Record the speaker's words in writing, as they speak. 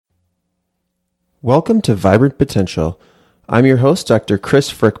Welcome to Vibrant Potential. I'm your host, Dr.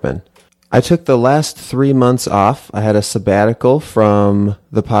 Chris Frickman. I took the last 3 months off. I had a sabbatical from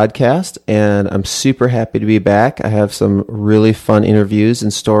the podcast, and I'm super happy to be back. I have some really fun interviews in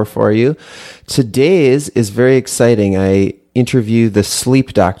store for you. Today's is very exciting. I interview the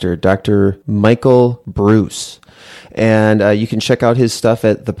sleep doctor, Dr. Michael Breus. And you can check out his stuff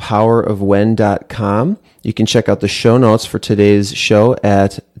at thepowerofwhen.com. You can check out the show notes for today's show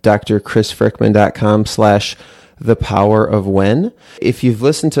at drchrisfrickman.com/thepowerofwhen. If you've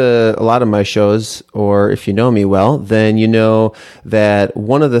listened to a lot of my shows, or if you know me well, then you know that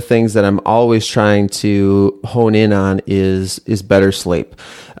one of the things that I'm always trying to hone in on is better sleep.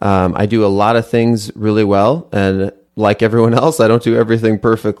 I do a lot of things really well, and like everyone else, I don't do everything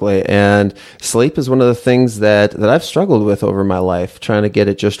perfectly. And sleep is one of the things that I've struggled with over my life, trying to get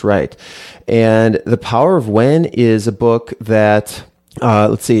it just right. And The Power of When is a book that,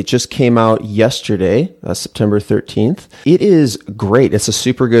 it just came out yesterday, September 13th. It is great. It's a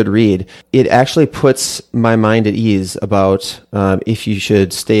super good read. It actually puts my mind at ease about if you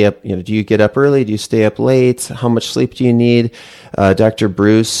should stay up, do you get up early? Do you stay up late? How much sleep do you need? Dr.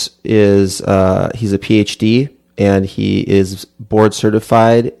 Breus is, he's a PhD. And he is board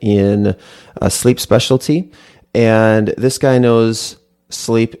certified in a sleep specialty. And this guy knows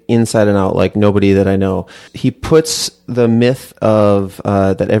sleep inside and out like nobody that I know. He puts the myth of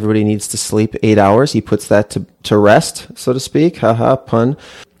that everybody needs to sleep 8 hours. He puts that to rest, so to speak. Haha, pun.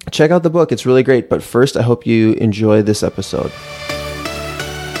 Check out the book. It's really great. But first, I hope you enjoy this episode.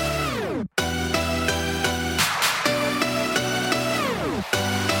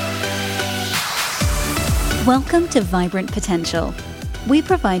 Welcome to Vibrant Potential. We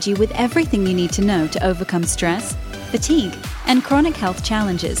provide you with everything you need to know to overcome stress, fatigue, and chronic health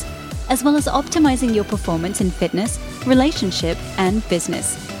challenges, as well as optimizing your performance in fitness, relationship, and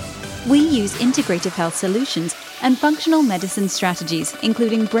business. We use integrative health solutions and functional medicine strategies,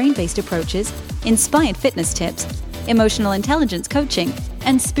 including brain-based approaches, inspired fitness tips, emotional intelligence coaching,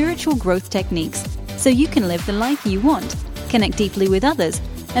 and spiritual growth techniques, so you can live the life you want, connect deeply with others,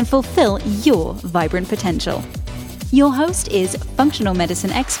 and fulfill your vibrant potential. Your host is functional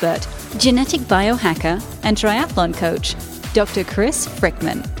medicine expert, genetic biohacker, and triathlon coach, Dr. Chris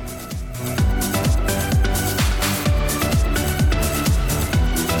Frickman.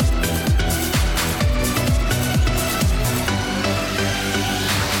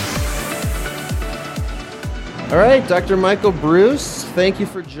 All right, Dr. Michael Breus, thank you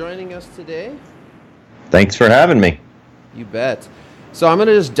for joining us today. Thanks for having me. You bet. So I'm going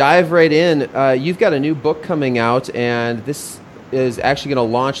to just dive right in. You've got a new book coming out, and this is actually going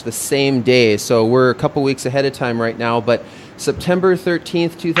to launch the same day. So we're a couple weeks ahead of time right now, but September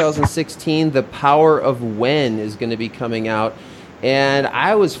 13th, 2016, The Power of When is going to be coming out. And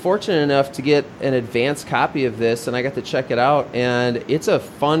I was fortunate enough to get an advanced copy of this, and I got to check it out, and it's a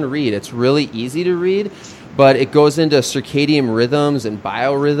fun read. It's really easy to read, but it goes into circadian rhythms and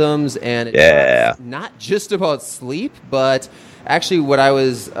biorhythms, and it's not just about sleep, but actually, what I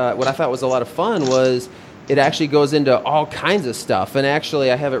thought was a lot of fun was it actually goes into all kinds of stuff. And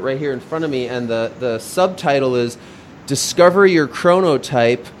actually, I have it right here in front of me, and the subtitle is Discover Your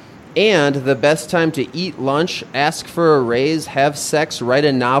Chronotype and the Best Time to Eat Lunch, Ask for a Raise, Have Sex, Write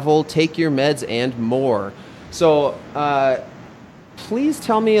a Novel, Take Your Meds, and more. So please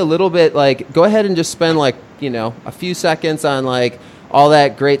tell me a little bit, go ahead and just spend a few seconds on all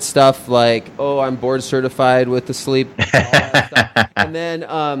that great stuff, I'm board certified with the sleep, all that stuff. And then,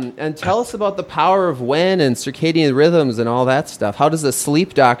 and tell us about the power of when and circadian rhythms and all that stuff. How does a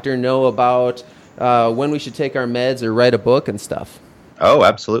sleep doctor know about when we should take our meds or write a book and stuff? Oh,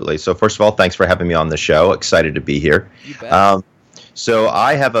 absolutely. So first of all, thanks for having me on the show. Excited to be here. You bet. So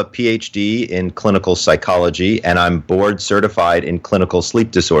I have a PhD in clinical psychology, and I'm board certified in clinical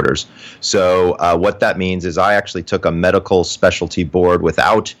sleep disorders. So what that means is I actually took a medical specialty board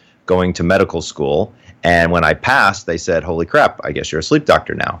without going to medical school. And when I passed, they said, holy crap, I guess you're a sleep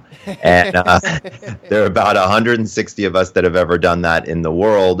doctor now. And there are about 160 of us that have ever done that in the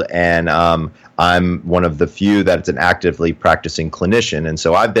world. And I'm one of the few that's an actively practicing clinician. And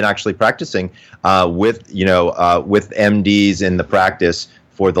so I've been actually practicing with MDs in the practice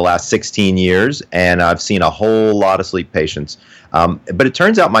for the last 16 years, and I've seen a whole lot of sleep patients. But it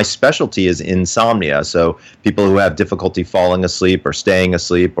turns out my specialty is insomnia, so people who have difficulty falling asleep or staying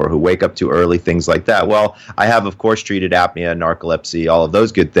asleep or who wake up too early, things like that. Well, I have, of course, treated apnea, narcolepsy, all of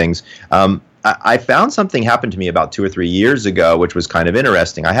those good things. I found something happened to me about 2 or 3 years ago, which was kind of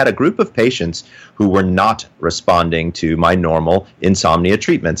interesting. I had a group of patients who were not responding to my normal insomnia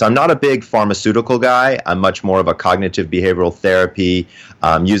treatments. I'm not a big pharmaceutical guy. I'm much more of a cognitive behavioral therapy,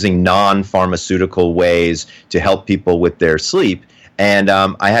 using non-pharmaceutical ways to help people with their sleep. And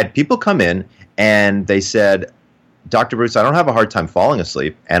I had people come in and they said, Dr. Breus, I don't have a hard time falling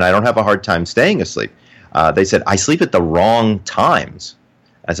asleep, and I don't have a hard time staying asleep. They said, I sleep at the wrong times.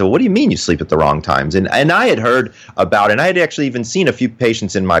 I said, what do you mean you sleep at the wrong times? And I had heard about, and I had actually even seen a few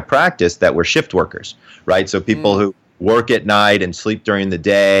patients in my practice that were shift workers, right? So people who work at night and sleep during the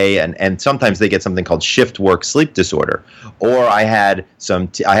day, and sometimes they get something called shift work sleep disorder. Or I had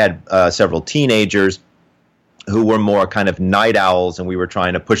several teenagers who were more kind of night owls, and we were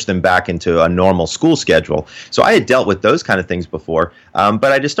trying to push them back into a normal school schedule. So I had dealt with those kind of things before, but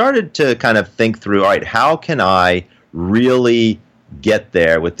I just started to kind of think through, all right, how can I really get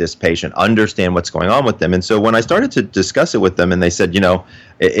there with this patient, understand what's going on with them? And so when I started to discuss it with them, and they said,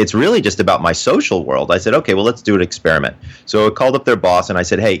 it's really just about my social world, I said, okay, well, let's do an experiment. So I called up their boss and I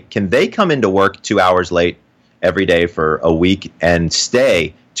said, hey, can they come into work 2 hours late every day for a week and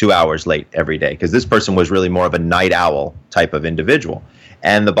stay 2 hours late every day? Because this person was really more of a night owl type of individual.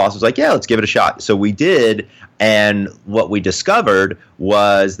 And the boss was like, yeah, let's give it a shot. So we did. And what we discovered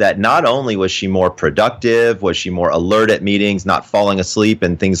was that not only was she more productive, was she more alert at meetings, not falling asleep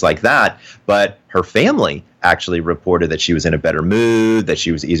and things like that, but her family actually reported that she was in a better mood, that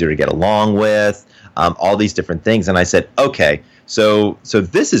she was easier to get along with, all these different things. And I said, okay, so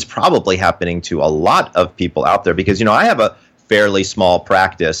this is probably happening to a lot of people out there, because, I have a fairly small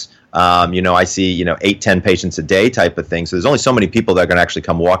practice. I see, 8-10 patients a day type of thing. So there's only so many people that are going to actually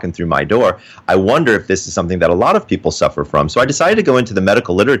come walking through my door. I wonder if this is something that a lot of people suffer from. So I decided to go into the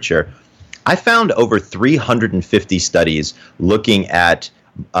medical literature. I found over 350 studies looking at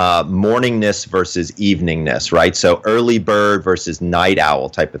morningness versus eveningness, right? So early bird versus night owl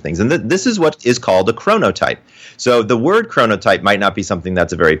type of things. And this is what is called a chronotype. So the word chronotype might not be something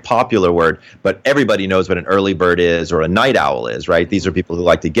that's a very popular word, but everybody knows what an early bird is or a night owl is, right? These are people who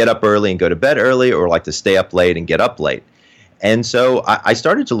like to get up early and go to bed early, or like to stay up late and get up late. And so I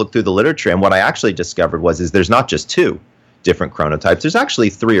started to look through the literature, and what I actually discovered is there's not just 2 different chronotypes. There's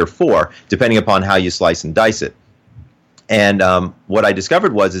actually 3 or 4, depending upon how you slice and dice it. And what I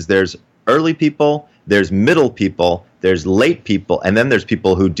discovered is there's early people, there's middle people, there's late people, and then there's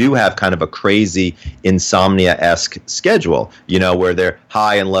people who do have kind of a crazy insomnia-esque schedule, where they're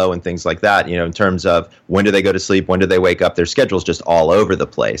high and low and things like that, in terms of when do they go to sleep, when do they wake up, their schedule's just all over the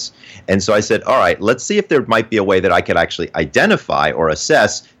place. And so I said, all right, let's see if there might be a way that I could actually identify or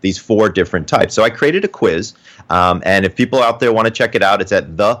assess these 4 different types. So I created a quiz, and if people out there want to check it out, it's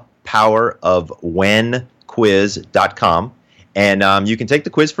at thepowerofwhenquiz.com. And you can take the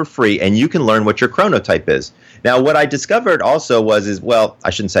quiz for free, and you can learn what your chronotype is. Now, what I discovered also I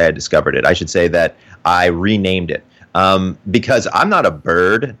shouldn't say I discovered it. I should say that I renamed it, because I'm not a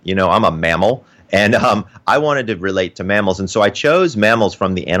bird. I'm a mammal, and I wanted to relate to mammals. And so I chose mammals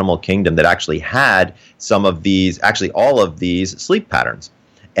from the animal kingdom that actually had all of these sleep patterns.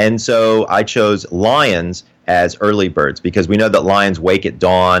 And so I chose lions as early birds, because we know that lions wake at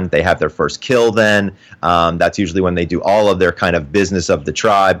dawn. They have their first kill then. That's usually when they do all of their kind of business of the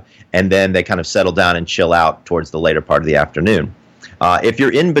tribe, and then they kind of settle down and chill out towards the later part of the afternoon. If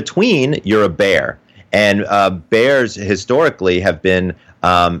you're in between, you're a bear. And bears historically have been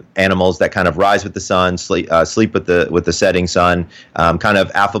animals that kind of rise with the sun, sleep with the setting sun, kind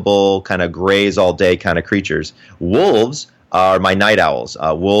of affable, kind of graze all day kind of creatures. Wolves are my night owls.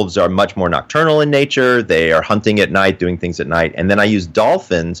 Wolves are much more nocturnal in nature. They are hunting at night, doing things at night. And then I use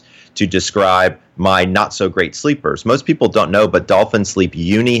dolphins to describe my not so great sleepers. Most people don't know, but dolphins sleep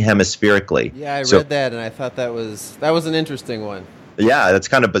unihemispherically. Yeah, I read that, and I thought that was an interesting one. Yeah, that's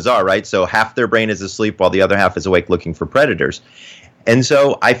kind of bizarre, right? So half their brain is asleep while the other half is awake looking for predators. And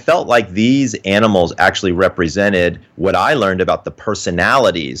so I felt like these animals actually represented what I learned about the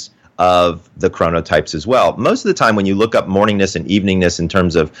personalities of the chronotypes as well. Most of the time when you look up morningness and eveningness in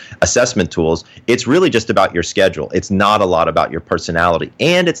terms of assessment tools, it's really just about your schedule. It's not a lot about your personality,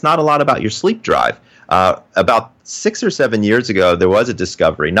 and it's not a lot about your sleep drive. About 6 or 7 years ago, there was a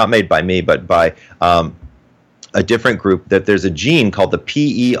discovery, not made by me, but by a different group, that there's a gene called the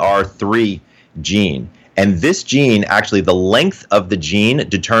PER3 gene. And this gene, actually, the length of the gene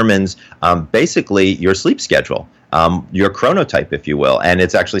determines basically your sleep schedule. Your chronotype, if you will. And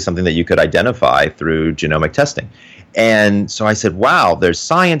it's actually something that you could identify through genomic testing. And so I said, wow, there's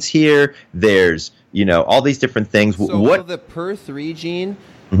science here. There's, all these different things. So will the PER3 gene,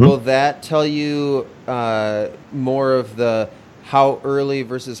 will that tell you more of the how early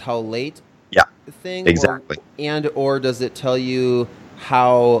versus how late Yeah, thing? exactly. Or does it tell you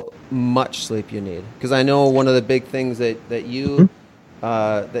how much sleep you need? Because I know one of the big things that you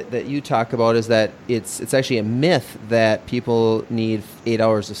that you talk about is that it's actually a myth that people need 8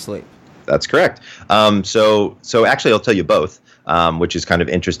 hours of sleep. That's correct. So actually, I'll tell you both, which is kind of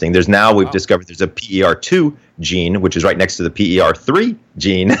interesting. We've discovered there's a PER2 gene, which is right next to the PER3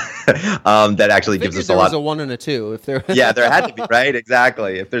 gene, that actually gives us a lot. There was a 1 and a 2. If there, yeah, there had to be, right?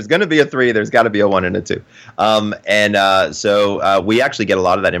 Exactly. If there's going to be a 3, there's got to be a 1 and a 2. So we actually get a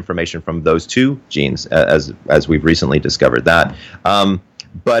lot of that information from those 2 genes, as we've recently discovered that.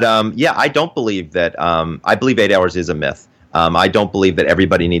 Yeah, I don't believe that. I believe 8 hours is a myth. I don't believe that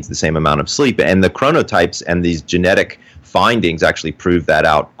everybody needs the same amount of sleep, and the chronotypes and these genetic findings actually prove that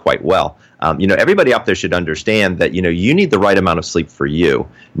out quite well. Everybody out there should understand that, you need the right amount of sleep for you,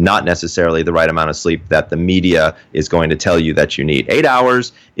 not necessarily the right amount of sleep that the media is going to tell you that you need. 8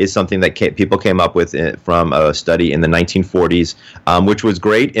 hours is something that people came up with from a study in the 1940s, which was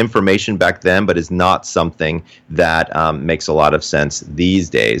great information back then, but is not something that makes a lot of sense these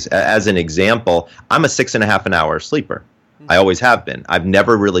days. As an example, I'm a 6.5 hour sleeper. I always have been. I've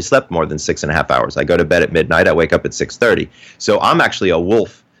never really slept more than 6.5 hours. I go to bed at midnight. I wake up at 6:30. So I'm actually a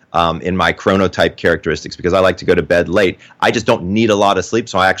wolf in my chronotype characteristics because I like to go to bed late. I just don't need a lot of sleep,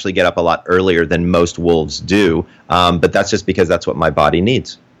 so I actually get up a lot earlier than most wolves do. But that's just because that's what my body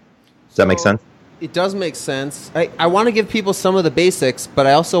needs. Does that make sense? It does make sense. I want to give people some of the basics, but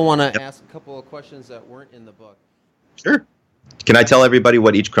I also want to ask a couple of questions that weren't in the book. Sure. Can I tell everybody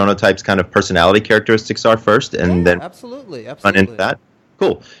what each chronotype's kind of personality characteristics are first, and then absolutely run into that?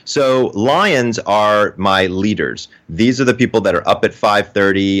 Cool. So lions are my leaders. These are the people that are up at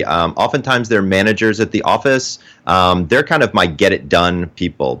 5:30. Oftentimes they're managers at the office. They're kind of my get it done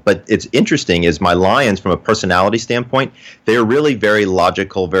people. But it's interesting is my lions, from a personality standpoint, they're really very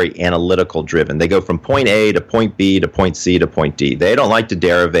logical, very analytical driven. They go from point A to point B to point C to point D. They don't like to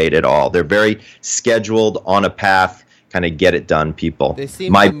derivate at all. They're very scheduled, on a path, kind of get it done people. They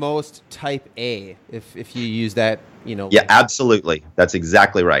seem the most type A, if you use that, Yeah, absolutely. That's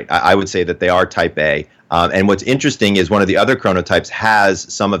exactly right. I would say that they are type A. And what's interesting is one of the other chronotypes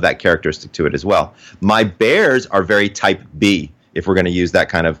has some of that characteristic to it as well. My bears are very type B, if we're going to use that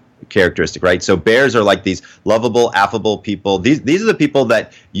kind of characteristic, right? So bears are like these lovable, affable people. These are the people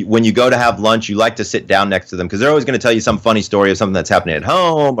that when you go to have lunch, you like to sit down next to them because they're always going to tell you some funny story of something that's happening at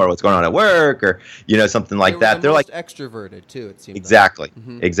home or what's going on at work or something like that. They're like extroverted too. It seems exactly.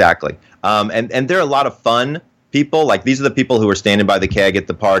 And they're a lot of fun people. Like these are the people who are standing by the keg at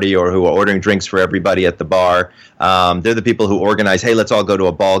the party or who are ordering drinks for everybody at the bar. They're the people who organize, hey, let's all go to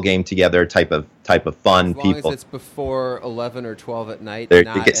a ball game together type of fun people. As long as it's before 11 or 12 at night, there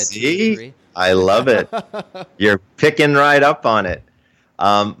not you can at see. 2 or 3. I love it. You're picking right up on it.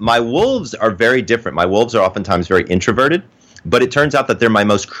 My wolves are very different. My wolves are oftentimes very introverted, but it turns out that they're my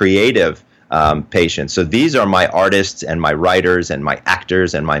most creative patients. So these are my artists and my writers and my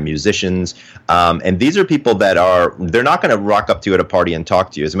actors and my musicians. And these are people that they're not going to rock up to you at a party and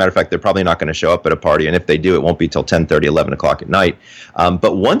talk to you. As a matter of fact, they're probably not going to show up at a party. And if they do, it won't be till 10:30, 11 o'clock at night.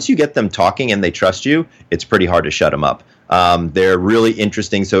 But once you get them talking and they trust you, it's pretty hard to shut them up. They're really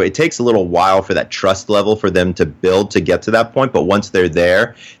interesting. So it takes a little while for that trust level for them to build to get to that point. But once they're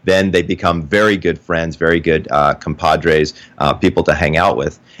there, then they become very good friends, very good compadres, people to hang out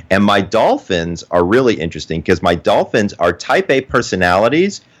with. And my dolphins are really interesting because my dolphins are type A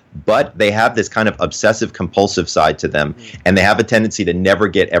personalities, but they have this kind of obsessive compulsive side to them. And they have a tendency to never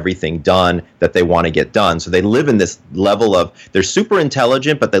get everything done that they want to get done. So they live in this level they're super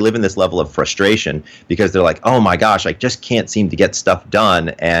intelligent, but they live in this level of frustration because they're like, oh my gosh, I just can't seem to get stuff done.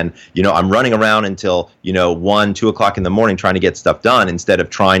 And, I'm running around until, 1, 2 o'clock in the morning trying to get stuff done instead of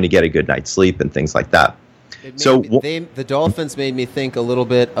trying to get a good night's sleep and things like that. The dolphins made me think a little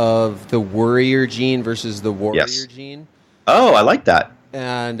bit of the worrier gene versus the warrior gene. Oh, I like that.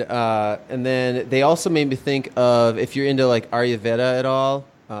 And then they also made me think of, if you're into like Ayurveda at all,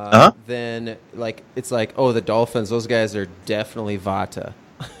 then like it's like, oh, the dolphins, those guys are definitely Vata.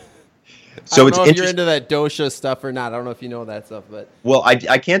 So I don't know if you're into that dosha stuff or not. I don't know if you know that stuff, but well, I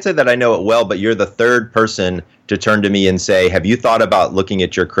can't say that I know it well, but you're the third person to turn to me and say, have you thought about looking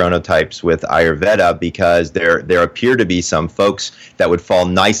at your chronotypes with Ayurveda? Because there appear to be some folks that would fall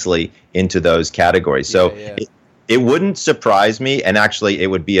nicely into those categories. So it wouldn't surprise me, and actually it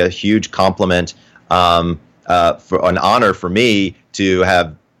would be a huge compliment for an honor for me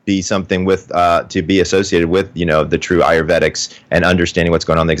to be something with to be associated with the true Ayurvedics and understanding what's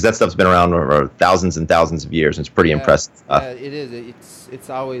going on there, because that stuff's been around for thousands and thousands of years, and it's pretty impressive stuff. Yeah, it is. It's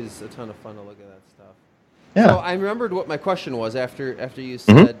always a ton of fun to look at that stuff. Yeah. So I remembered what my question was after you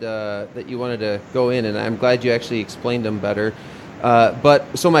Mm-hmm. said that you wanted to go in, and I'm glad you actually explained them better. But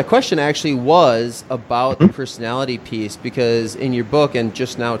so my question actually was about the Mm-hmm. personality piece, because in your book and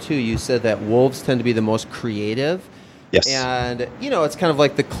just now too, you said that wolves tend to be the most creative, Yes. and it's kind of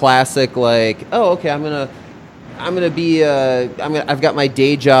like the classic, like, oh, okay, I've got my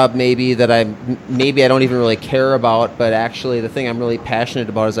day job maybe that maybe I don't even really care about, but actually the thing I'm really passionate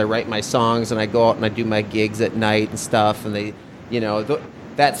about is I write my songs and I go out and I do my gigs at night and stuff, and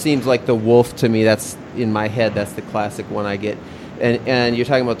that seems like the wolf to me. That's in my head. That's the classic one I get, and you're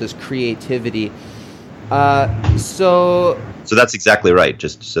talking about this creativity. So So that's exactly right.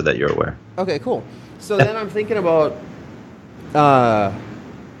 Just so that you're aware. okay, cool. So then I'm thinking about.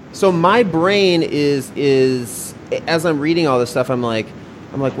 So my brain is as I'm reading all this stuff, I'm like,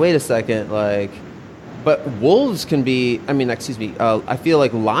 wait a second, like, but wolves can be. I mean, excuse me. I feel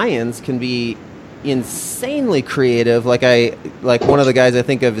like lions can be insanely creative. Like one of the guys I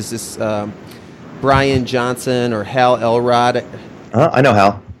think of is this Brian Johnson or Hal Elrod. I know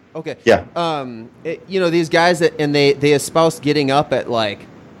Hal. Okay. Yeah. These guys they espouse getting up at like,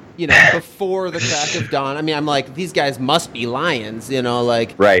 before the crack of dawn. I mean, I'm like, these guys must be lions,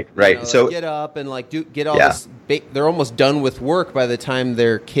 like Right. So get up and like get all this. They're almost done with work by the time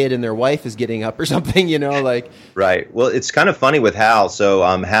their kid and their wife is getting up or something, like. Right. Well, it's kind of funny with Hal. So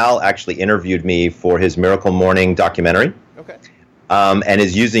Hal actually interviewed me for his Miracle Morning documentary. Okay. And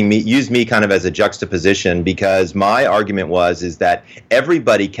used me kind of as a juxtaposition, because my argument is that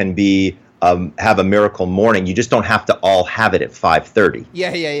everybody can be have a miracle morning. You just don't have to all have it at 5:30.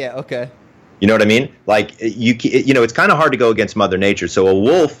 Yeah. Okay. You know what I mean? Like it's kind of hard to go against Mother Nature. So a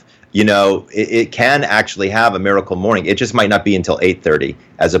wolf, it can actually have a miracle morning. It just might not be until 8:30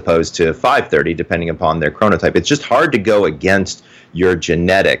 as opposed to 5:30, depending upon their chronotype. It's just hard to go against your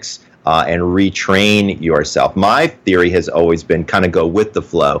genetics and retrain yourself. My theory has always been kind of go with the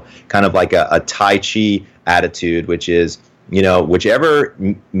flow, kind of like a Tai Chi attitude, which is, whichever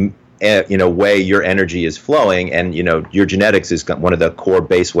way your energy is flowing, and your genetics is one of the core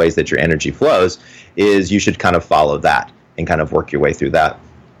base ways that your energy flows, is you should kind of follow that and kind of work your way through that.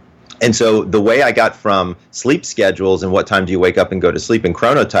 And so the way I got from sleep schedules and what time do you wake up and go to sleep and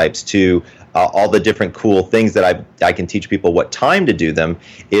chronotypes to all the different cool things that I can teach people what time to do them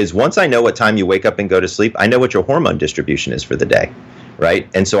is, once I know what time you wake up and go to sleep, I know what your hormone distribution is for the day. Right.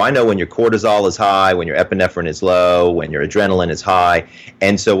 And so I know when your cortisol is high, when your epinephrine is low, when your adrenaline is high.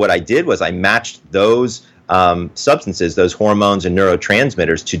 And so what I did was I matched those substances, those hormones and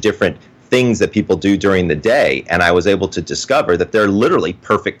neurotransmitters, to different things that people do during the day. And I was able to discover that they're literally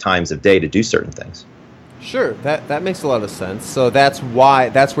perfect times of day to do certain things. Sure. That makes a lot of sense. So that's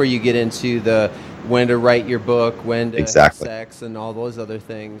where you get into the when to write your book, when to have sex, and all those other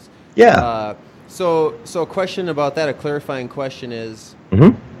things. Yeah. So a question about that, a clarifying question is,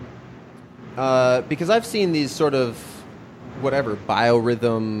 because I've seen these sort of whatever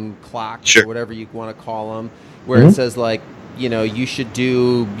biorhythm clocks or whatever you want to call them, where it says like, you should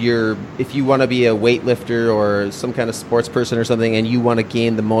do if you want to be a weightlifter or some kind of sports person or something, and you want to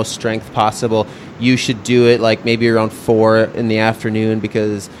gain the most strength possible, you should do it like maybe around 4 in the afternoon,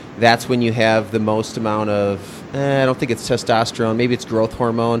 because that's when you have the most amount of, I don't think it's testosterone, maybe it's growth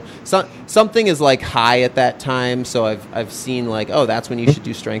hormone. Something is like high at that time. So I've seen like, oh, that's when you should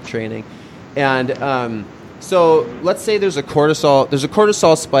do strength training. And so let's say there's a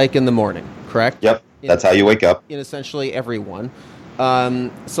cortisol spike in the morning, correct? Yep. That's how you wake up. In essentially everyone.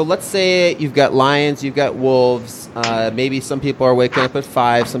 So let's say you've got lions, you've got wolves. Maybe some people are waking up at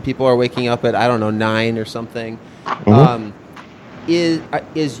 5. Some people are waking up at, I don't know, 9 or something. Is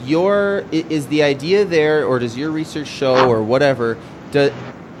the idea there, or does your research show, or whatever,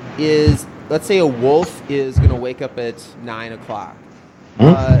 let's say a wolf is going to wake up at 9 o'clock.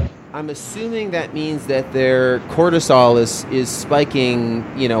 I'm assuming that means that their cortisol is spiking,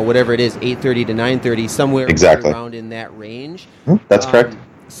 whatever it is, 8:30 to 9:30, somewhere around in that range. That's correct.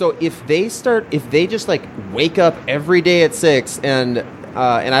 So if they just like wake up every day at 6, and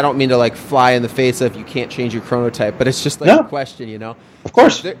I don't mean to like fly in the face of you can't change your chronotype, but it's just like a question, Of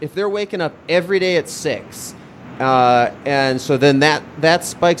course. If they're waking up every day at 6, and so then that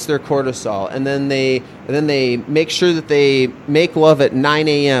spikes their cortisol, and then they make sure that they make love at 9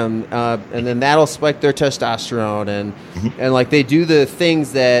 a.m. And then that'll spike their testosterone, and like they do the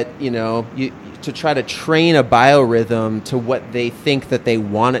things that to try to train a biorhythm to what they think that they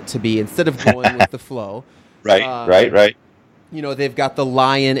want it to be, instead of going with the flow. Right. They've got the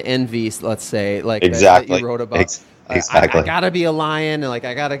lion envy, let's say, like that you wrote about. Exactly. I gotta be a lion, and like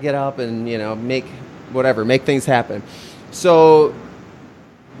I gotta get up and make things happen. So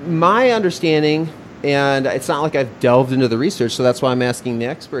my understanding and it's not like I've delved into the research, so that's why I'm asking the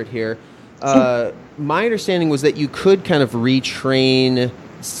expert here. My understanding was that you could kind of retrain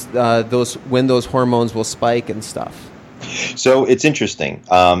those hormones will spike and stuff. So it's interesting.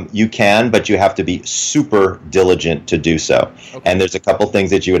 You can, but you have to be super diligent to do so. Okay. And there's a couple things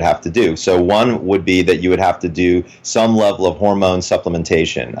that you would have to do. So one would be that you would have to do some level of hormone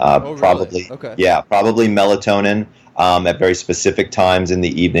supplementation. Probably, really? Okay. Yeah, probably melatonin at very specific times in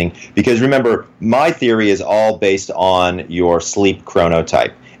the evening. Because remember, my theory is all based on your sleep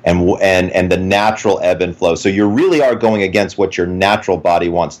chronotype and the natural ebb and flow. So you really are going against what your natural body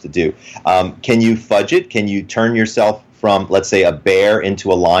wants to do. Can you fudge it? Can you turn yourself from, let's say, a bear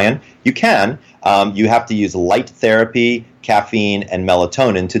into a lion? You can. You have to use light therapy, caffeine, and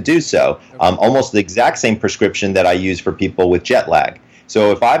melatonin to do so. Almost the exact same prescription that I use for people with jet lag.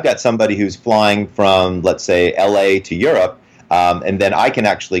 So if I've got somebody who's flying from, let's say, LA to Europe, and then I can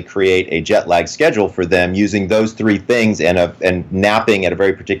actually create a jet lag schedule for them using those three things and napping at a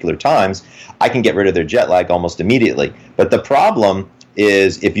very particular times, I can get rid of their jet lag almost immediately. But the problem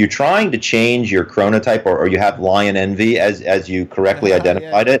is if you're trying to change your chronotype or you have lion envy, as you correctly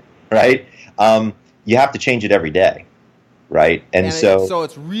identified it, right? You have to change it every day, right? And so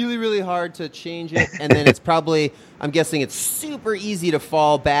it's really, really hard to change it. And then it's probably, I'm guessing it's super easy to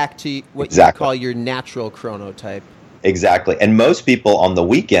fall back to what you call your natural chronotype. Exactly. And most people on the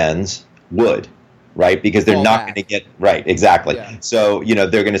weekends would, right? Because they're not going to get, right, exactly. Yeah. So,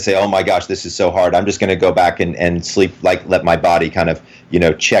 they're going to say, oh my gosh, this is so hard. I'm just going to go back and sleep, like let my body kind of,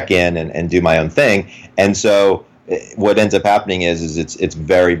 check in and do my own thing. And so what ends up happening is it's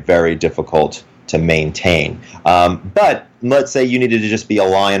very, very difficult to maintain. But let's say you needed to just be a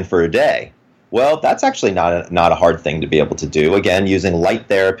lion for a day. Well, that's actually not a hard thing to be able to do. Again, using light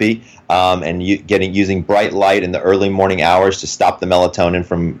therapy and using bright light in the early morning hours to stop the melatonin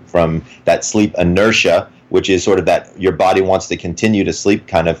from that sleep inertia, which is sort of that your body wants to continue to sleep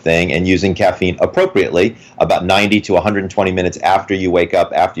kind of thing, and using caffeine appropriately about 90 to 120 minutes after you wake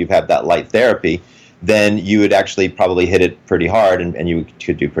up, after you've had that light therapy, then you would actually probably hit it pretty hard and you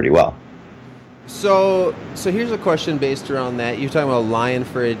could do pretty well. So here's a question based around that. You're talking about lion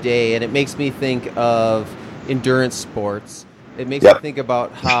for a day, and it makes me think of endurance sports. It makes me think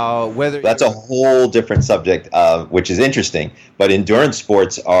about how that's a whole different subject, which is interesting. But endurance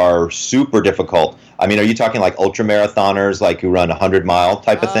sports are super difficult. I mean, are you talking like ultra marathoners, like who run 100-mile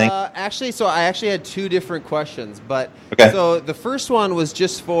type of thing? Actually, I had two different questions. But okay. So the first one was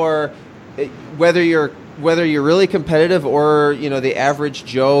just for whether you're really competitive or, the average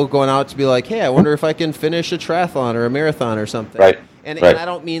Joe going out to be like, hey, I wonder if I can finish a triathlon or a marathon or something. Right. And I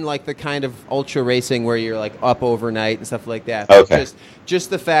don't mean like the kind of ultra racing where you're like up overnight and stuff like that. Okay.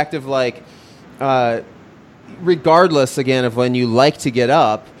 Just the fact of like, regardless again of when you like to get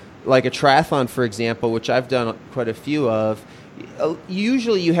up, like a triathlon, for example, which I've done quite a few of,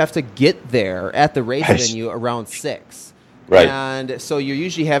 usually you have to get there at the race venue around 6. Right. And so you're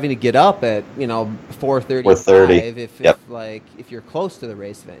usually having to get up at 4:35 if you're close to the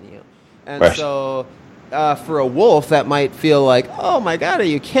race venue. And so for a wolf that might feel like, oh my God, are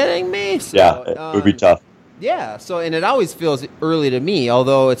you kidding me? So, it would be tough. Yeah. So and it always feels early to me,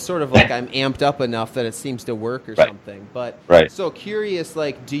 although it's sort of like I'm amped up enough that it seems to work or something. But so curious,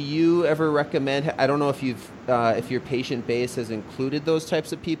 like, do you ever recommend? I don't know if if your patient base has included those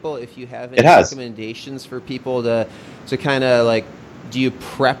types of people. If you have any recommendations for people to kind of like, do you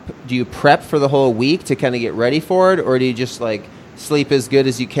prep for the whole week to kind of get ready for it, or do you just like sleep as good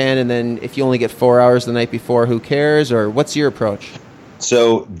as you can, and then if you only get 4 hours the night before, who cares? Or what's your approach?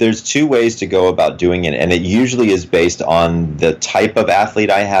 So there's two ways to go about doing it, and it usually is based on the type of athlete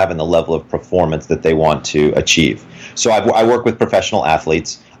I have and the level of performance that they want to achieve. So I work with professional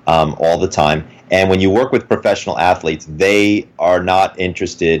athletes all the time, and when you work with professional athletes, they are not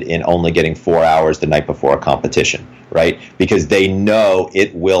interested in only getting 4 hours the night before a competition, right? Because they know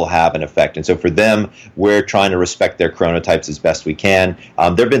it will have an effect. And so for them, we're trying to respect their chronotypes as best we can.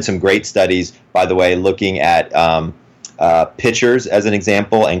 There have been some great studies, by the way, looking at pitchers as an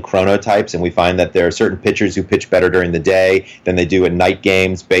example and chronotypes, and we find that there are certain pitchers who pitch better during the day than they do in night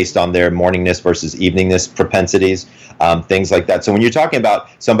games based on their morningness versus eveningness propensities, things like that. So when you're talking about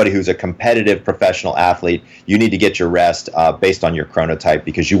somebody who's a competitive professional athlete, you need to get your rest based on your chronotype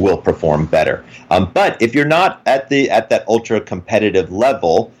because you will perform better. But if you're not at that ultra competitive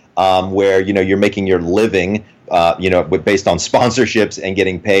level where you're making your living based on sponsorships and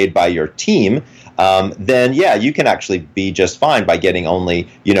getting paid by your team, then yeah, you can actually be just fine by getting only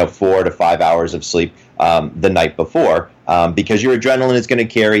 4 to 5 hours of sleep the night before, because your adrenaline is going to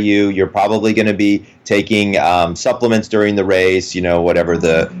carry you. You're probably going to be taking supplements during the race, whatever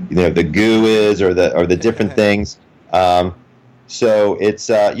the goo is or the different things. So it's,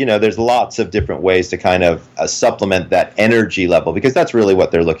 there's lots of different ways to kind of supplement that energy level, because that's really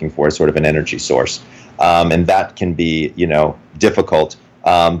what they're looking for, is sort of an energy source. And that can be, difficult,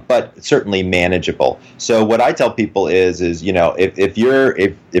 but certainly manageable. So what I tell people is if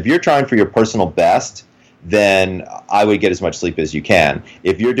you're trying for your personal best, then I would get as much sleep as you can.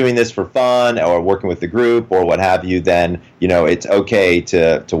 If you're doing this for fun or working with the group or what have you, then it's okay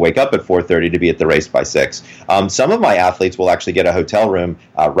to wake up at 4:30 to be at the race by 6. Some of my athletes will actually get a hotel room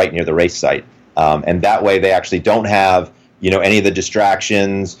right near the race site, and that way they actually don't have any of the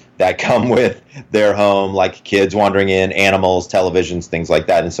distractions that come with their home, like kids wandering in, animals, televisions, things like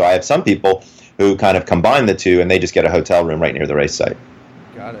that. And so I have some people who kind of combine the two, and they just get a hotel room right near the race site.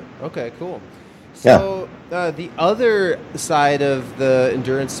 Got it. Okay, cool. So the other side of the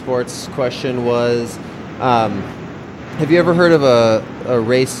endurance sports question was, have you ever heard of a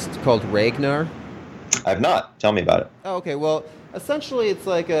race called Ragnar? I have not. Tell me about it. Oh, okay. Well, essentially it's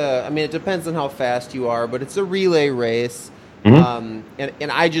like it depends on how fast you are, but it's a relay race. Mm-hmm.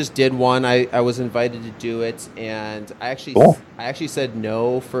 And I just did one. I was invited to do it, and I actually said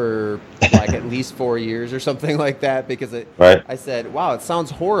no for like at least 4 years or something like that, because I said, wow, it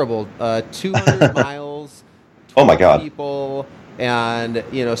sounds horrible. 200 miles, 20 oh my God, people, and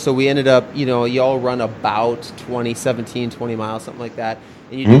so we ended up, you all run about 20 miles, something like that,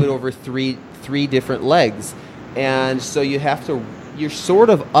 and you do it over three different legs, and so you're sort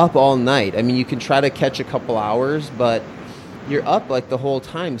of up all night. I mean, you can try to catch a couple hours, but you're up like the whole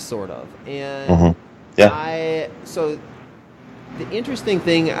time, sort of. And so the interesting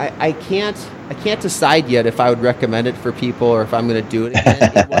thing, I can't decide yet if I would recommend it for people or if I'm going to do it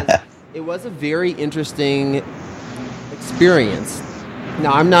again. It was a very interesting experience.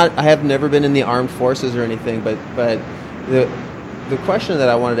 Now I have never been in the armed forces or anything, but the question that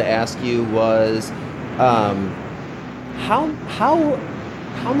I wanted to ask you was, how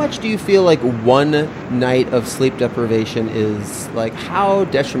much do you feel like one night of sleep deprivation is, like, how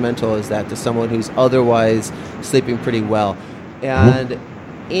detrimental is that to someone who's otherwise sleeping pretty well? And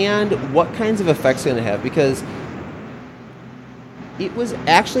what kinds of effects it's going to have? Because it was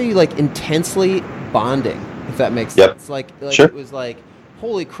actually like intensely bonding, if that makes sense. Like sure. It was like,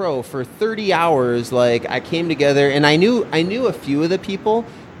 holy crow, for 30 hours, like I came together, and I knew a few of the people,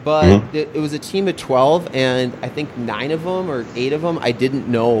 but it was a team of 12, and I think 9 of them or 8 of them I didn't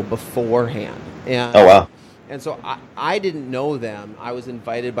know beforehand. And, oh, wow. And so I didn't know them. I was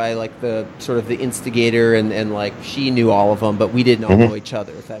invited by like the sort of the instigator, and like she knew all of them, but we didn't all know each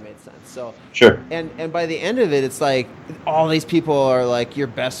other, if that made sense. So sure. And by the end of it, it's like all these people are like your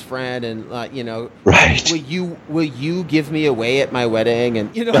best friend, and right. Will you give me away at my wedding?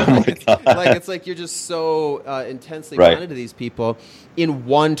 And it's like you're just so intensely bonded to these people in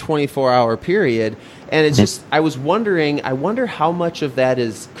one 24-hour period, and it's just I wonder how much of that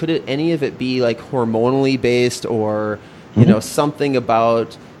is, any of it be like hormonally based, or something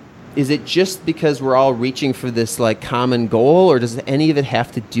about. Is it just because we're all reaching for this like common goal, or does any of it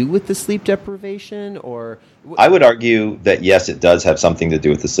have to do with the sleep deprivation? Or I would argue that yes, it does have something to do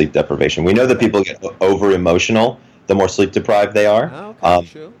with the sleep deprivation. We know that people get over emotional the more sleep deprived they are,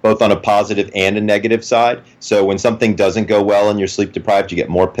 both on a positive and a negative side. So when something doesn't go well and you're sleep deprived, you get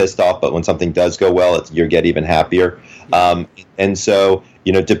more pissed off. But when something does go well, you get even happier. Yeah. And so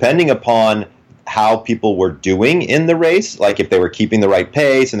depending upon how people were doing in the race, like if they were keeping the right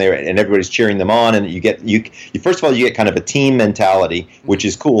pace and everybody's cheering them on, and you first of all, you get kind of a team mentality, which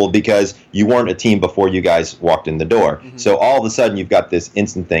is cool because you weren't a team before you guys walked in the door. So all of a sudden you've got this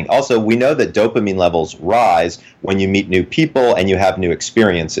instant thing. Also, we know that dopamine levels rise when you meet new people and you have new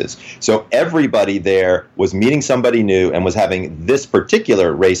experiences. So everybody there was meeting somebody new and was having this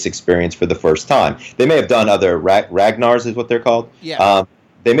particular race experience for the first time. They may have done other Ragnars is what they're called. Yeah.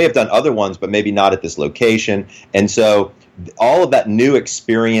 They may have done other ones, but maybe not at this location. And so all of that new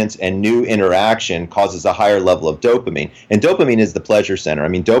experience and new interaction causes a higher level of dopamine. And dopamine is the pleasure center. I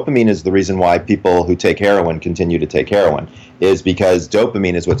mean, dopamine is the reason why people who take heroin continue to take heroin, is because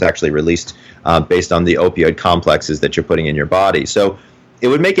dopamine is what's actually released based on the opioid complexes that you're putting in your body. So it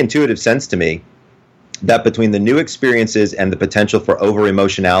would make intuitive sense to me that between the new experiences and the potential for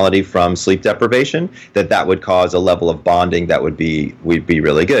over-emotionality from sleep deprivation, that would cause a level of bonding that would be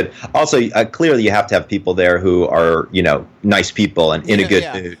really good. Also, clearly you have to have people there who are, nice people and in a good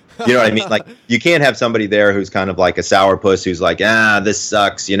mood. You know what I mean? Like, you can't have somebody there who's kind of like a sourpuss who's like, this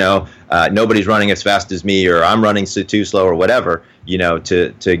sucks, nobody's running as fast as me, or I'm running too slow, or whatever,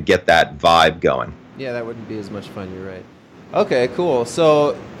 to get that vibe going. Yeah, that wouldn't be as much fun. You're right. Okay, cool.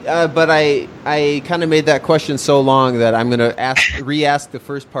 So, but I kind of made that question so long that I'm going to re-ask the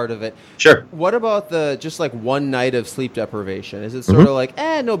first part of it. Sure. What about just like one night of sleep deprivation? Is it sort of like,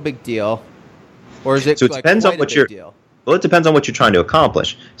 no big deal? Or is it so it like depends quite on what a you're big deal? Well, it depends on what you're trying to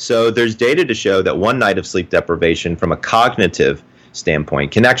accomplish. So there's data to show that one night of sleep deprivation from a cognitive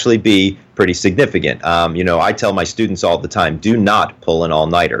standpoint can actually be pretty significant. I tell my students all the time, do not pull an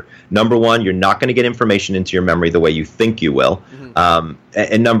all-nighter. Number one, you're not going to get information into your memory the way you think you will. Mm-hmm.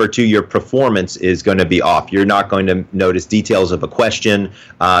 And number two, your performance is going to be off. You're not going to notice details of a question.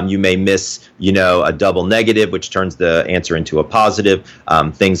 You may miss, a double negative, which turns the answer into a positive,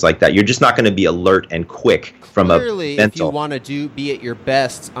 things like that. You're just not going to be alert and quick from Clearly, a mental. if you want to be at your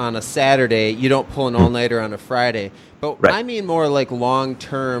best on a Saturday, you don't pull an all-nighter on a Friday. But Right. I mean more like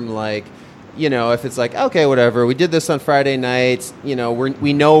long-term, like, if it's like, okay, whatever, we did this on Friday nights, we know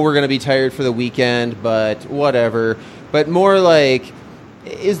we're going to be tired for the weekend, but whatever. But more like,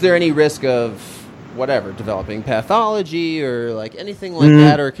 is there any risk of whatever, developing pathology or like anything like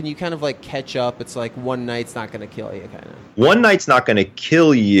that? Or can you kind of like catch up? It's like one night's not going to kill you, kind of. One night's not going to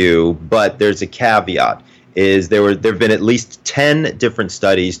kill you, but there's a caveat. There have been at least 10 different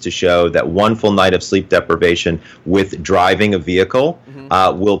studies to show that one full night of sleep deprivation with driving a vehicle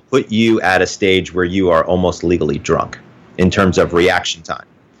will put you at a stage where you are almost legally drunk in terms of reaction time,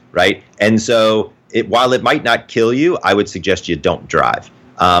 right? And so while it might not kill you, I would suggest you don't drive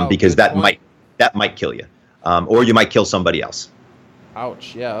because that might kill you, or you might kill somebody else.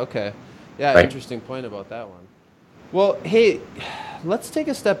 Ouch. Yeah, okay. Yeah, Right. Interesting point about that one. Well, hey, let's take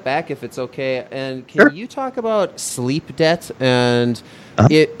a step back if it's okay. And can you talk about sleep debt and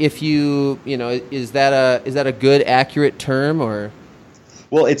if you is that a good, accurate term or?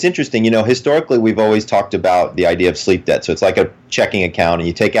 Well, it's interesting. Historically, we've always talked about the idea of sleep debt. So it's like a checking account, and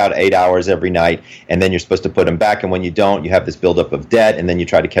you take out 8 hours every night, and then you're supposed to put them back. And when you don't, you have this buildup of debt, and then you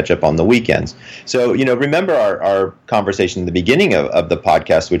try to catch up on the weekends. So, remember our conversation in the beginning of the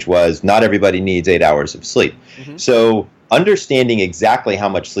podcast, which was not everybody needs 8 hours of sleep. Mm-hmm. So understanding exactly how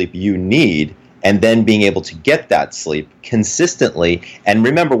much sleep you need and then being able to get that sleep consistently. And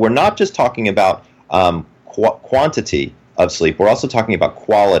remember, we're not just talking about quantity of sleep. We're also talking about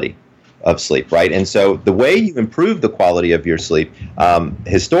quality of sleep, right? And so the way you improve the quality of your sleep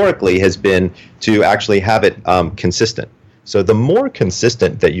historically has been to actually have it consistent. So the more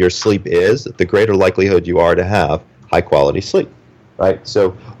consistent that your sleep is, the greater likelihood you are to have high quality sleep, right?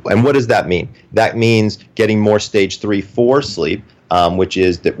 So, and what does that mean? That means getting more stage 3-4 sleep, which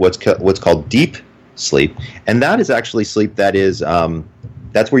is what's called deep sleep. And that is actually sleep that is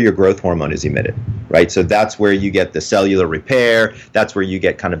that's where your growth hormone is emitted, right? So that's where you get the cellular repair. That's where you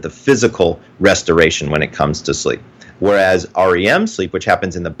get kind of the physical restoration when it comes to sleep. Whereas REM sleep, which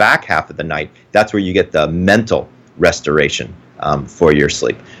happens in the back half of the night, that's where you get the mental restoration for your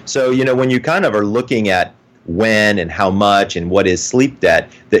sleep. So, when you kind of are looking at when and how much and what is sleep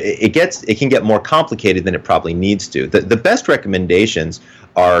debt, it can get more complicated than it probably needs to. The best recommendations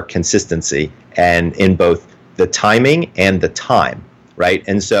are consistency and in both the timing and the time. Right.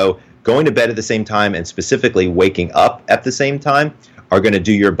 And so going to bed at the same time and specifically waking up at the same time are going to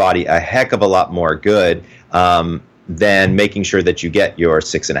do your body a heck of a lot more good than making sure that you get your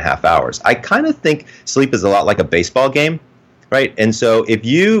 6.5 hours. I kind of think sleep is a lot like a baseball game. Right. And so if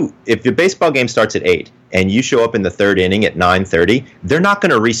your baseball game starts at 8 and you show up in the third inning at 9:30, they're not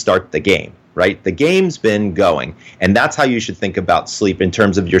going to restart the game. Right? The game's been going. And that's how you should think about sleep in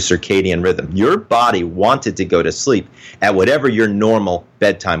terms of your circadian rhythm. Your body wanted to go to sleep at whatever your normal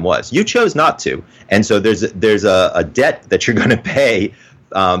bedtime was. You chose not to. And so there's a debt that you're going to pay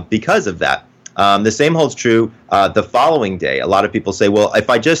because of that. The same holds true the following day. A lot of people say, well, if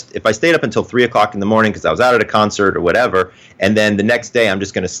I stayed up until 3 o'clock in the morning because I was out at a concert or whatever, and then the next day I'm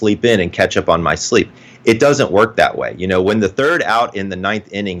just going to sleep in and catch up on my sleep. It doesn't work that way. When the third out in the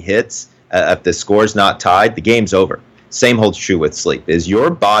 9th inning hits, if the score's not tied, the game's over. Same holds true with sleep, is your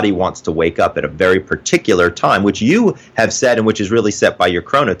body wants to wake up at a very particular time, which you have said and which is really set by your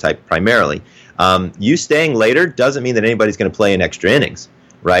chronotype primarily. You staying later doesn't mean that anybody's going to play in extra innings,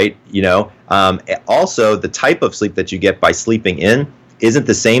 right? Also, the type of sleep that you get by sleeping in isn't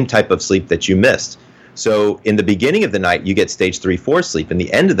the same type of sleep that you missed. So in the beginning of the night, you get stage 3-4 sleep. In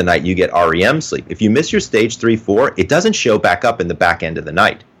the end of the night, you get REM sleep. If you miss your stage 3-4, it doesn't show back up in the back end of the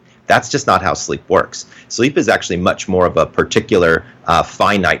night. That's just not how sleep works. Sleep is actually much more of a particular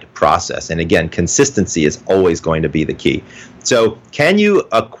finite process. And again, consistency is always going to be the key. So can you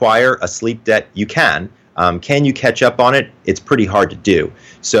acquire a sleep debt? You can. Can you catch up on it? It's pretty hard to do.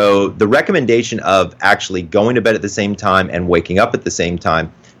 So the recommendation of actually going to bed at the same time and waking up at the same time,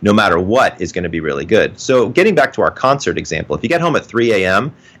 no matter what, is going to be really good. So getting back to our concert example, if you get home at 3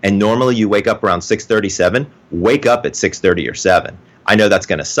 a.m. and normally you wake up around 6:37, wake up at 6:30 or 7. I know that's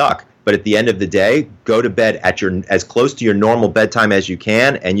going to suck, but at the end of the day, go to bed at as close to your normal bedtime as you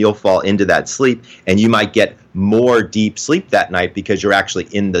can, and you'll fall into that sleep, and you might get more deep sleep that night because you're actually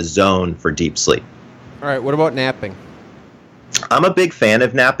in the zone for deep sleep. All right, what about napping? I'm a big fan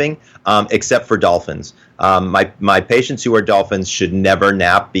of napping, except for dolphins. My patients who are dolphins should never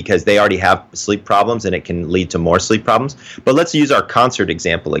nap because they already have sleep problems and it can lead to more sleep problems. But let's use our concert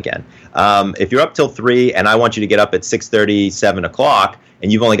example again. If you're up till 3 and I want you to get up at 6:30, 7 o'clock,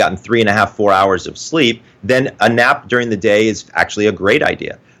 and you've only gotten 3.5, 4 hours of sleep, then a nap during the day is actually a great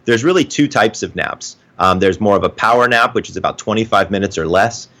idea. There's really two types of naps. There's more of a power nap, which is about 25 minutes or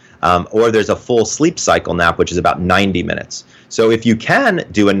less. Or there's a full sleep cycle nap, which is about 90 minutes. So if you can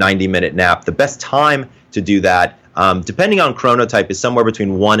do a 90-minute nap, the best time to do that, depending on chronotype, is somewhere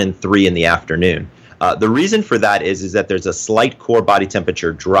between 1 and 3 in the afternoon. The reason for that is that there's a slight core body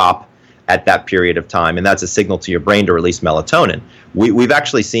temperature drop at that period of time, and that's a signal to your brain to release melatonin. We've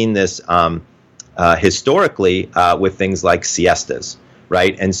actually seen this historically with things like siestas.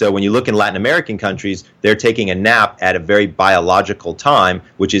 Right. And so when you look in Latin American countries, they're taking a nap at a very biological time,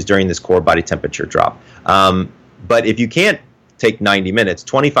 which is during this core body temperature drop. But if you can't take 90 minutes,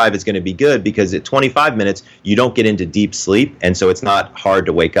 25 is going to be good because at 25 minutes, you don't get into deep sleep. And so it's not hard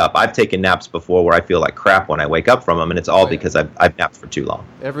to wake up. I've taken naps before where I feel like crap when I wake up from them. And it's all because I've napped for too long.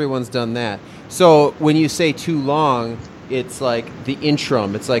 Everyone's done that. So when you say too long, it's like the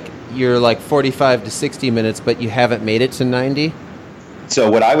interim. It's like you're like 45 to 60 minutes, but you haven't made it to 90. So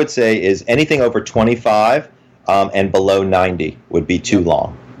what I would say is anything over 25 and below 90 would be too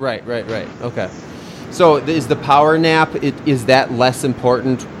long. Right. Okay. So is the power nap, is that less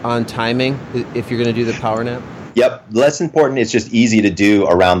important on timing if you're going to do the power nap? Yep, less important. It's just easy to do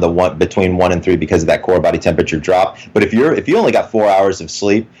around between 1 and 3 because of that core body temperature drop. But if you only got 4 hours of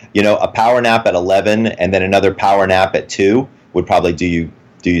sleep, a power nap at 11 and then another power nap at 2 would probably do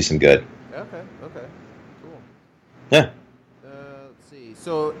you some good. Okay, cool. Yeah.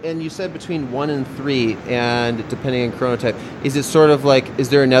 So, and you said between 1 and 3, and depending on chronotype, is it sort of like, is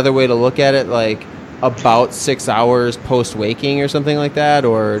there another way to look at it, like about 6 hours post-waking or something like that?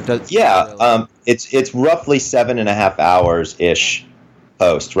 Or it's roughly 7.5 hours-ish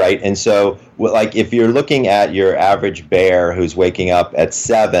post, right? And so, like, if you're looking at your average bear who's waking up at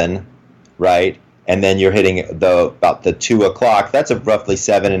 7, right, and then you're hitting about the 2 o'clock, that's a roughly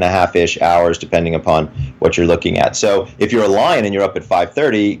 7.5-ish hours, depending upon what you're looking at. So if you're a lion and you're up at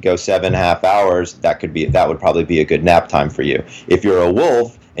 5:30, go 7.5 hours. That would probably be a good nap time for you. If you're a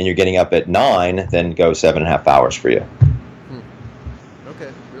wolf and you're getting up at 9, then go 7.5 hours for you.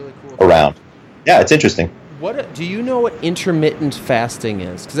 Okay, really cool. Around. Yeah, it's interesting. What do you know what intermittent fasting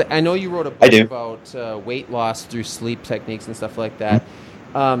is? Because I know you wrote a book about weight loss through sleep techniques and stuff like that. Mm-hmm.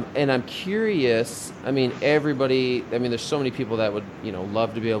 And I'm curious, there's so many people that would,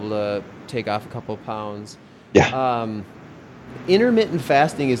 love to be able to take off a couple of pounds. Yeah. Intermittent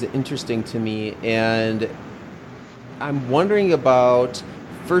fasting is interesting to me, and I'm wondering about,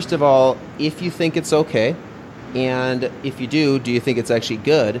 first of all, if you think it's okay, and if you do you think it's actually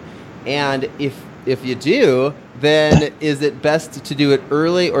good? And if you do, then is it best to do it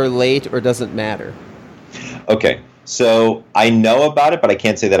early or late, or doesn't matter? Okay. So I know about it, but I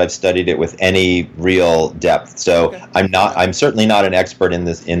can't say that I've studied it with any real depth. So okay. I'm certainly not an expert in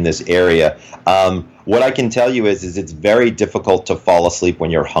this area. What I can tell you is it's very difficult to fall asleep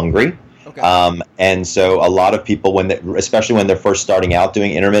when you're hungry. Okay. And so a lot of people, especially when they're first starting out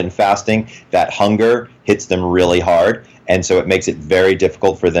doing intermittent fasting, that hunger hits them really hard. And so it makes it very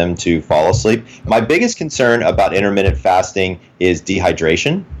difficult for them to fall asleep. My biggest concern about intermittent fasting is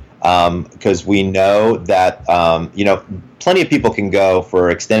dehydration. Because we know that, plenty of people can go for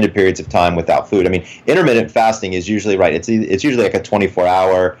extended periods of time without food. I mean, intermittent fasting is usually, right, it's usually like a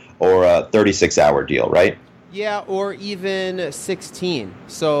 24-hour or a 36-hour deal, right? Yeah, or even 16.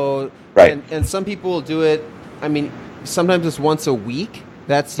 So, right. And some people will do it, sometimes it's once a week.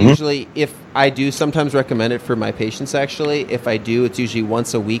 That's usually, if I do sometimes recommend it for my patients, actually. If I do, it's usually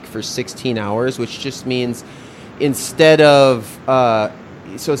once a week for 16 hours, which just means instead of...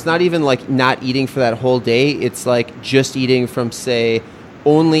 so it's not even like not eating for that whole day. It's like just eating from, say,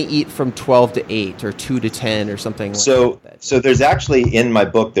 only eat from 12 to 8 or 2 to 10 or something like that? So there's actually, in my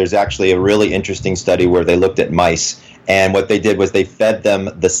book, there's actually a really interesting study where they looked at mice, and what they did was they fed them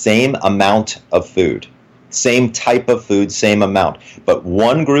the same amount of food, same type of food, same amount. But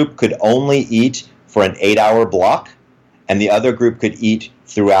one group could only eat for an 8-hour block, and the other group could eat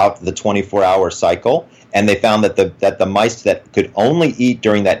throughout the 24-hour cycle. And they found that the mice that could only eat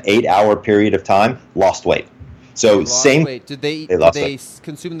during that 8-hour period of time lost weight. So same. Weight. Did they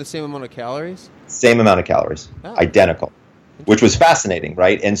consume the same amount of calories? Same amount of calories, identical, which was fascinating,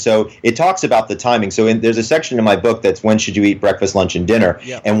 right? And so it talks about the timing. So there's a section in my book that's when should you eat breakfast, lunch, and dinner.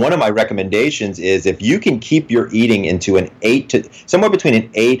 Yep. And one of my recommendations is if you can keep your eating into somewhere between an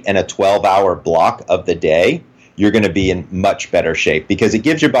 8 and a 12-hour block of the day, you're going to be in much better shape because it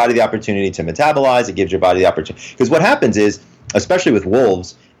gives your body the opportunity to metabolize. It gives your body the opportunity. Because what happens is, especially with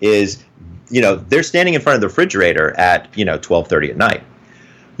wolves, is they're standing in front of the refrigerator at 12:30 at night,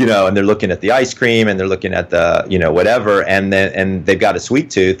 and they're looking at the ice cream and they're looking at the whatever, and they've got a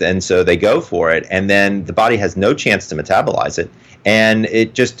sweet tooth, and so they go for it, and then the body has no chance to metabolize it, and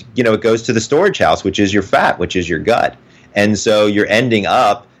it just it goes to the storage house, which is your fat, which is your gut, and so you're ending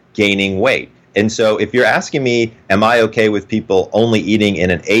up gaining weight. And so if you're asking me, am I okay with people only eating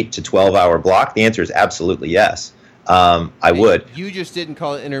in an 8 to 12-hour block? The answer is absolutely yes. I would. You just didn't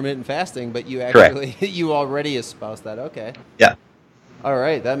call it intermittent fasting, but you actually you already espoused that. Okay. Yeah. All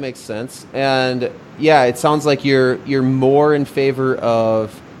right, that makes sense. And yeah, it sounds like you're more in favor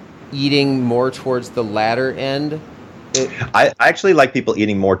of eating more towards the latter end. I actually like people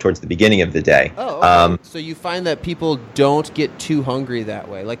eating more towards the beginning of the day. Oh, okay. So you find that people don't get too hungry that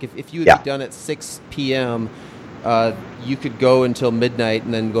way. Like if you would be done at 6 p.m., you could go until midnight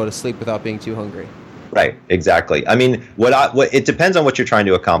and then go to sleep without being too hungry. Right, exactly. I mean, what it depends on what you're trying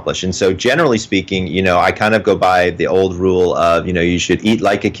to accomplish. And so generally speaking, I kind of go by the old rule of, you should eat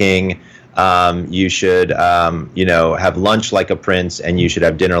like a king. You should, have lunch like a prince, and you should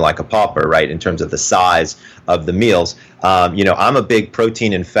have dinner like a pauper, right, in terms of the size of the meals. I'm a big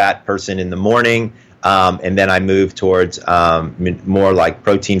protein and fat person in the morning, and then I move towards more like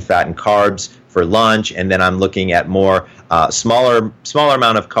protein, fat, and carbs for lunch, and then I'm looking at more smaller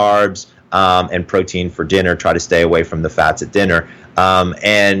amount of carbs and protein for dinner, try to stay away from the fats at dinner.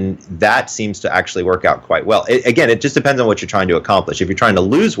 And that seems to actually work out quite well. It just depends on what you're trying to accomplish. If you're trying to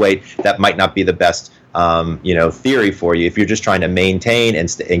lose weight, that might not be the best, theory for you. If you're just trying to maintain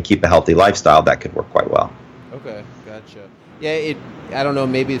and keep a healthy lifestyle, that could work quite well. Okay, gotcha. Yeah, I don't know.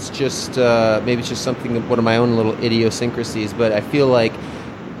 Maybe it's just something, one of my own little idiosyncrasies. But I feel like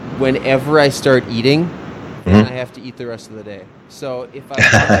whenever I start eating, then I have to eat the rest of the day. So if I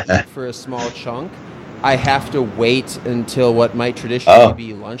want to eat for a small chunk, I have to wait until what might traditionally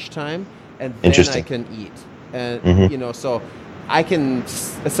be lunchtime, and then I can eat. And so I can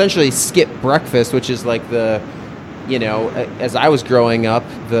essentially skip breakfast, which is like the, as I was growing up,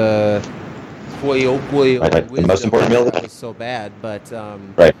 the the most important meal was so bad, but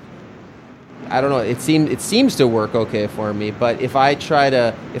I don't know. It seems to work okay for me, but if I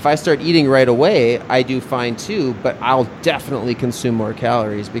start eating right away, I do fine too. But I'll definitely consume more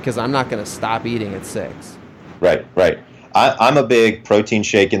calories because I'm not going to stop eating at 6. Right. I'm a big protein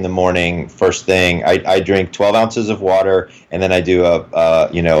shake in the morning. First thing, I drink 12 ounces of water, and then I do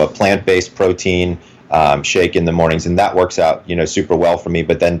a plant-based protein shake in the mornings, and that works out super well for me.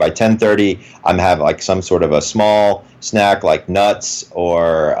 But then by 10:30, I'm having like some sort of a small snack like nuts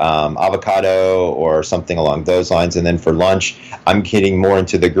or avocado or something along those lines. And then for lunch, I'm getting more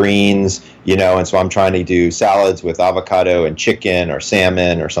into the greens, and so I'm trying to do salads with avocado and chicken or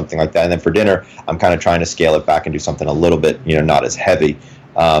salmon or something like that. And then for dinner, I'm kind of trying to scale it back and do something a little bit, not as heavy.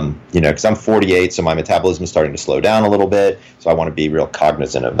 Because I'm 48, so my metabolism is starting to slow down a little bit. So I want to be real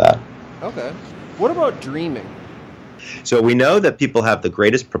cognizant of that. Okay. What about dreaming? So we know that people have the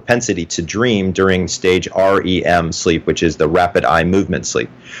greatest propensity to dream during stage REM sleep, which is the rapid eye movement sleep.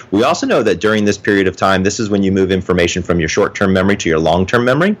 We also know that during this period of time, this is when you move information from your short-term memory to your long-term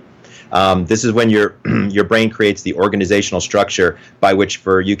memory. This is when your brain creates the organizational structure by which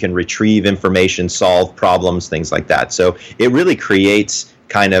you can retrieve information, solve problems, things like that. So it really creates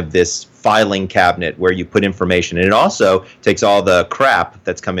kind of this filing cabinet where you put information. And it also takes all the crap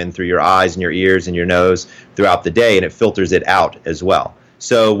that's come in through your eyes and your ears and your nose throughout the day, and it filters it out as well.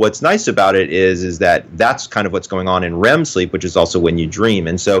 So what's nice about it is that that's kind of what's going on in REM sleep, which is also when you dream.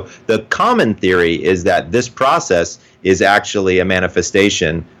 And so the common theory is that this process is actually a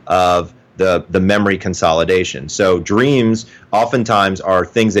manifestation of the memory consolidation. So dreams oftentimes are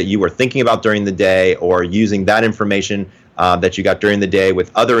things that you were thinking about during the day or using that information that you got during the day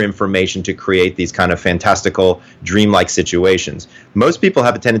with other information to create these kind of fantastical dreamlike situations. Most people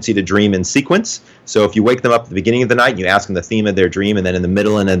have a tendency to dream in sequence. So if you wake them up at the beginning of the night and you ask them the theme of their dream, and then in the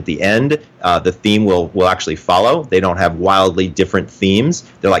middle and at the end, the theme will actually follow. They don't have wildly different themes.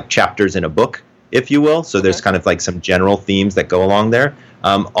 They're like chapters in a book, if you will. So there's kind of like some general themes that go along there.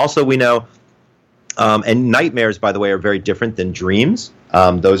 Also, we know, and nightmares, by the way, are very different than dreams.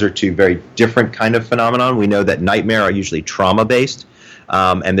 Those are two very different kind of phenomenon. We know that nightmare are usually trauma-based,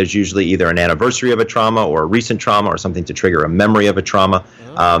 and there's usually either an anniversary of a trauma or a recent trauma or something to trigger a memory of a trauma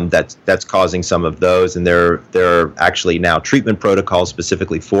that's causing some of those. And there are actually now treatment protocols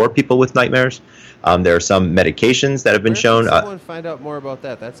specifically for people with nightmares. There are some medications that have been shown. Where can someone find out more about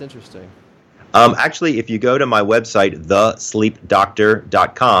that? That's interesting. Actually, if you go to my website,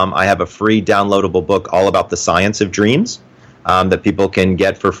 thesleepdoctor.com, I have a free downloadable book all about the science of dreams that people can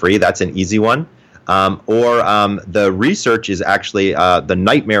get for free. That's an easy one. The research is actually, the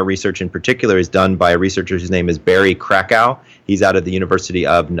nightmare research in particular is done by a researcher whose name is Barry Krakow. He's out of the University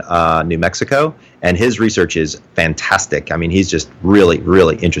of New Mexico, and his research is fantastic. I mean, he's just really,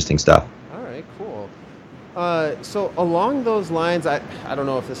 really interesting stuff. So along those lines, I don't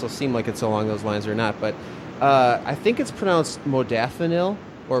know if this will seem like it's along those lines or not, but I think it's pronounced modafinil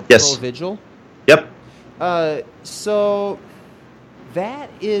or Provigil. Yep. So that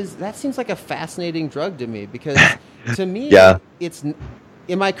seems like a fascinating drug to me, because to me, it's,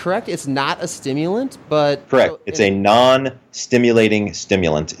 am I correct? It's not a stimulant, but correct. It's a non-stimulating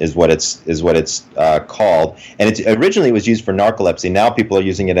stimulant is what it's called, and it originally was used for narcolepsy. Now people are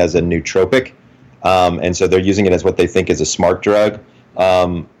using it as a nootropic. And so they're using it as what they think is a smart drug.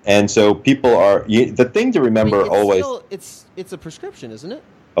 And so people are, the thing to remember always. It's a prescription, isn't it?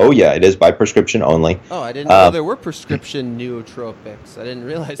 Oh, yeah, it is by prescription only. Oh, I didn't know there were prescription nootropics. I didn't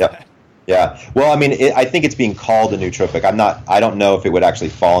realize that. Yeah. Well, I mean, I think it's being called a nootropic. I don't know if it would actually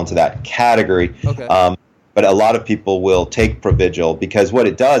fall into that category. Okay. But a lot of people will take Provigil because what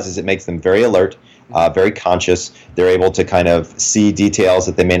it does is it makes them very alert, very conscious. They're able to kind of see details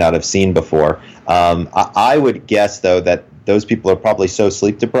that they may not have seen before. I would guess, though, that those people are probably so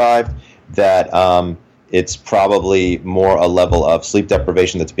sleep deprived that it's probably more a level of sleep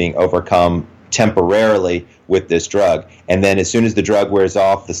deprivation that's being overcome temporarily with this drug. And then as soon as the drug wears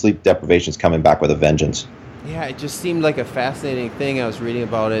off, the sleep deprivation is coming back with a vengeance. Yeah, it just seemed like a fascinating thing. I was reading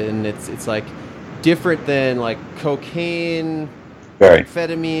about it, and it's like different than like cocaine,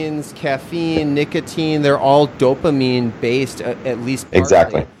 amphetamines, caffeine, nicotine. They're all dopamine based, at least partly.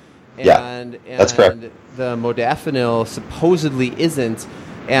 Exactly. And that's correct. The modafinil supposedly isn't.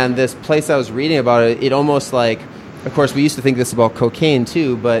 And this place I was reading about it almost like, of course, we used to think this about cocaine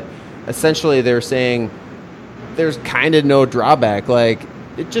too, but essentially they're saying there's kind of no drawback. Like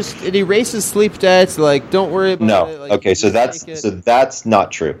it erases sleep debts. Like, don't worry about it. Like, okay, so that's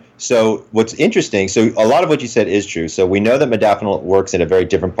not true. So what's interesting, so a lot of what you said is true. So we know that modafinil works in a very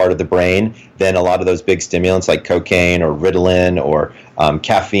different part of the brain than a lot of those big stimulants like cocaine or Ritalin or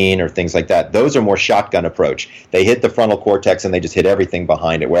caffeine or things like that. Those are more shotgun approach. They hit the frontal cortex and they just hit everything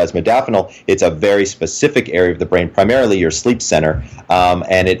behind it. Whereas modafinil, it's a very specific area of the brain, primarily your sleep center,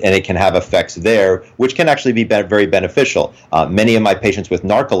 and it can have effects there, which can actually be very beneficial. Many of my patients with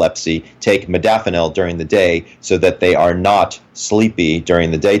narcolepsy take modafinil during the day so that they are not sleepy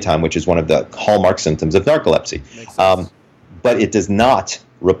during the daytime, which is one of the hallmark symptoms of narcolepsy. But it does not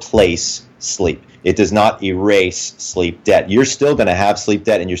replace sleep. It does not erase sleep debt. You're still going to have sleep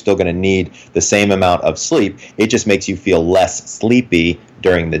debt, and you're still going to need the same amount of sleep. It just makes you feel less sleepy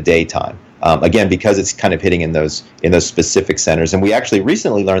during the daytime. Again, because it's kind of hitting in those specific centers. And we actually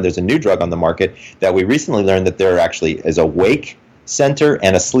recently learned there's a new drug on the market that we recently learned that there actually is a wake center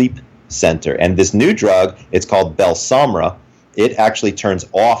and a sleep center. And this new drug, it's called Belsomra. It actually turns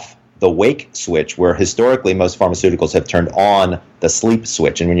off the wake switch, where historically most pharmaceuticals have turned on the sleep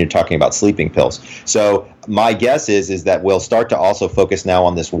switch, and when you're talking about sleeping pills. So my guess is that we'll start to also focus now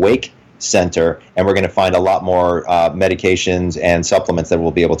on this wake center, and we're going to find a lot more medications and supplements that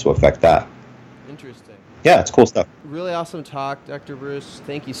will be able to affect that. Interesting. Yeah, it's cool stuff. Really awesome talk, Dr. Breus.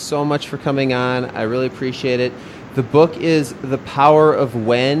 Thank you so much for coming on. I really appreciate it. The book is The Power of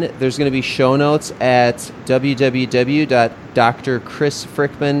When. There's going to be show notes at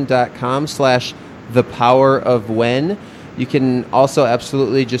www.drchrisfrickman.com/thepowerofwhen. You can also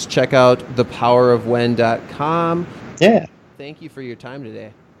absolutely just check out thepowerofwhen.com. Yeah. Thank you for your time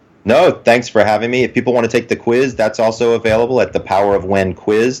today. No, thanks for having me. If people want to take the quiz, that's also available at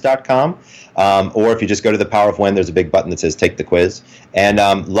thepowerofwhenquiz.com. Or if you just go to The Power of When, there's a big button that says Take the Quiz. And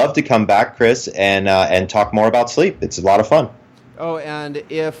love to come back, Chris, and talk more about sleep. It's a lot of fun. Oh, and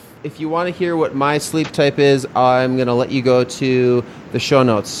if you want to hear what my sleep type is, I'm going to let you go to the show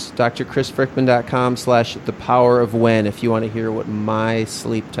notes, drchrisfrickman.com/thepowerofwhen, if you want to hear what my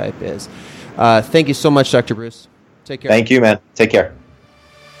sleep type is. Thank you so much, Dr. Breus. Take care. Thank you, man. Take care.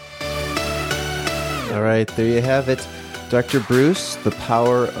 All right, there you have it. Dr. Breus, The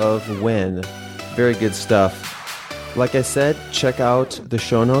Power of When. Very good stuff. Like I said, check out the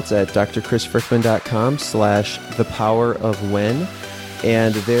show notes at drchrisfrickman.com/thepowerofwhen.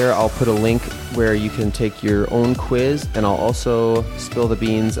 And there I'll put a link where you can take your own quiz, and I'll also spill the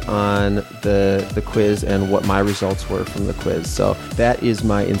beans on the quiz and what my results were from the quiz. So that is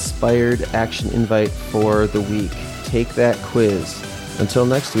my inspired action invite for the week. Take that quiz. Until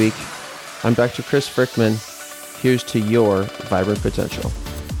next week, I'm Dr. Chris Frickman. Here's to your vibrant potential.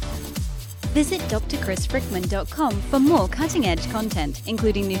 Visit drchrisfrickman.com for more cutting-edge content,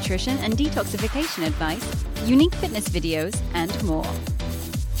 including nutrition and detoxification advice, unique fitness videos, and more.